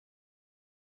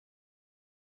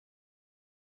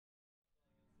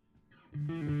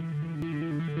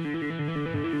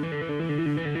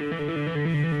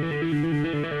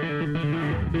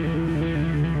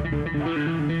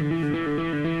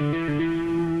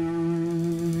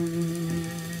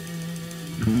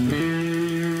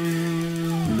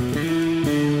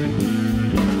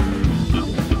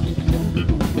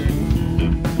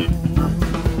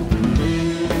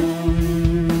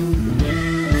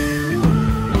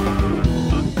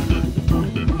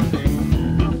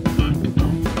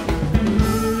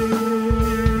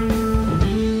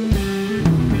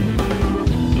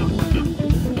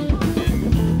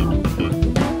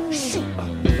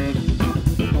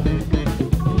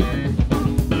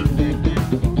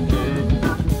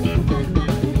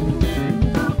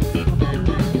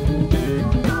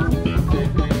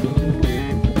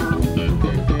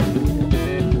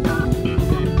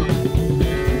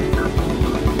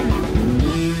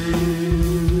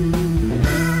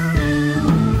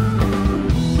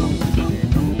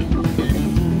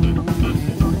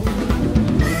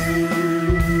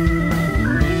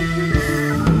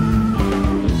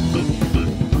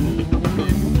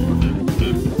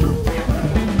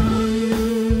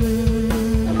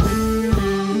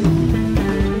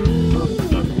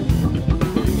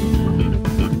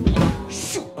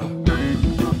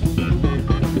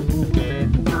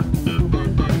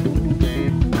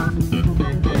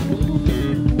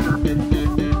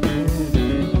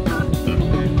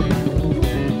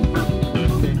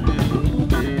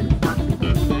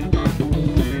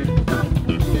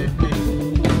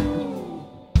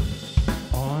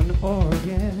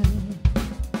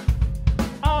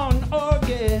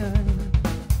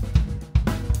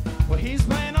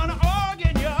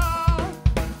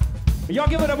Y'all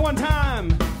give it up one time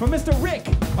for Mr. Rick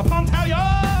upon Talia.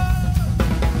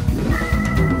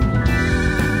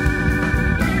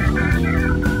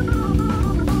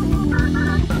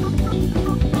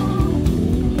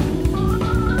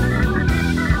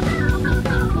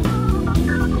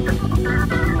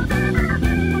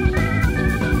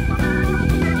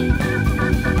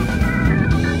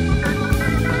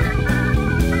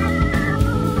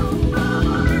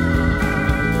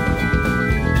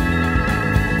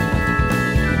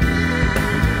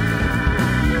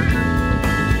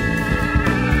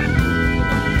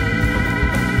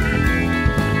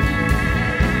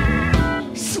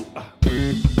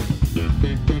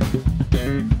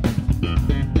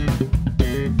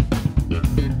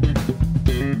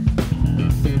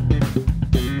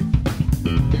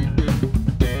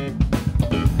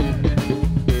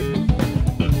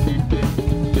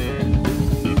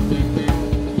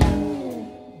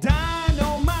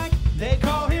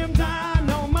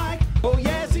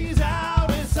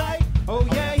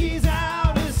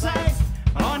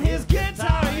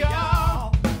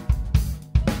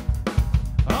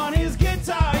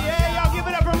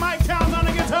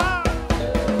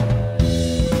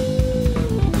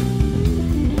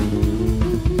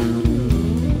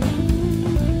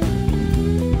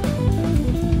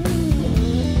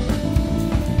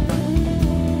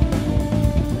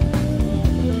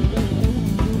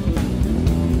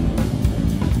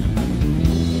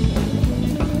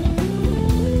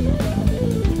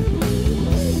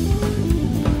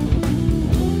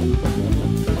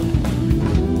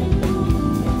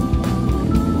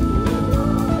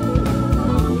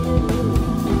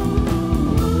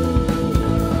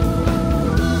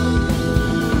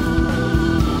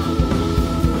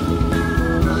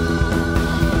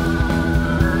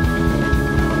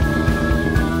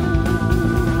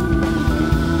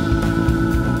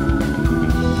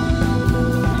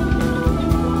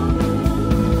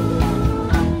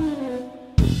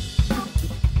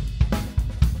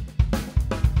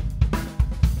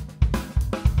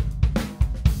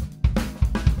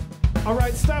 All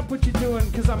right, stop what you're doing,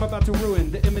 because I'm about to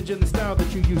ruin the image and the style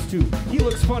that you used to. He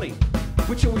looks funny,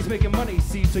 but you're always making money,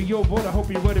 see? So yo, boy, I hope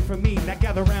you're ready for me. Now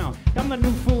gather round. I'm the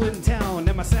new fool in town,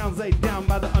 and my sound's laid down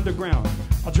by the underground.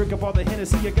 I'll drink up all the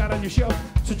Hennessy you got on your shelf,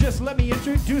 so just let me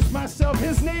introduce myself.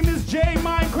 His name is J.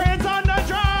 Minecrans on the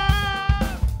drum!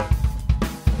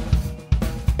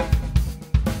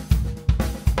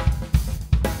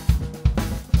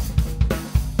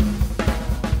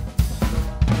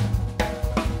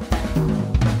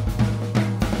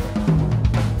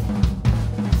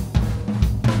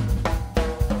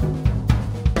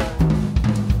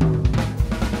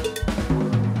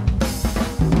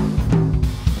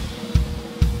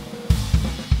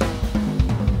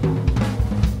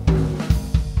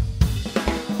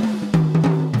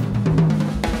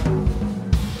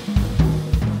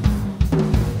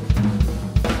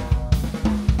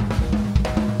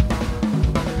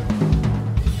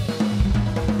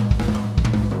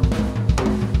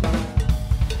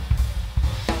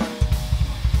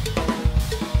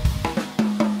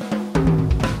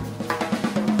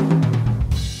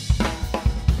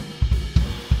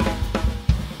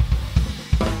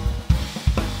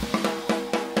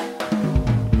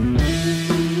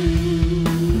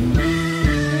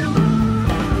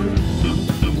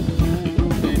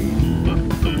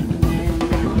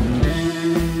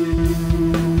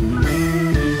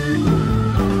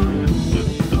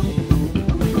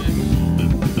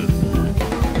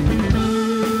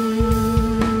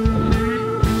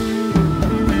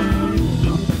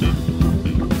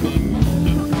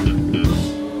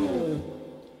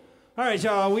 right,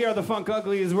 y'all. We are the Funk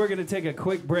Uglies. We're going to take a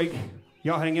quick break.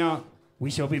 Y'all hang out. We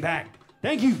shall be back.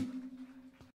 Thank you.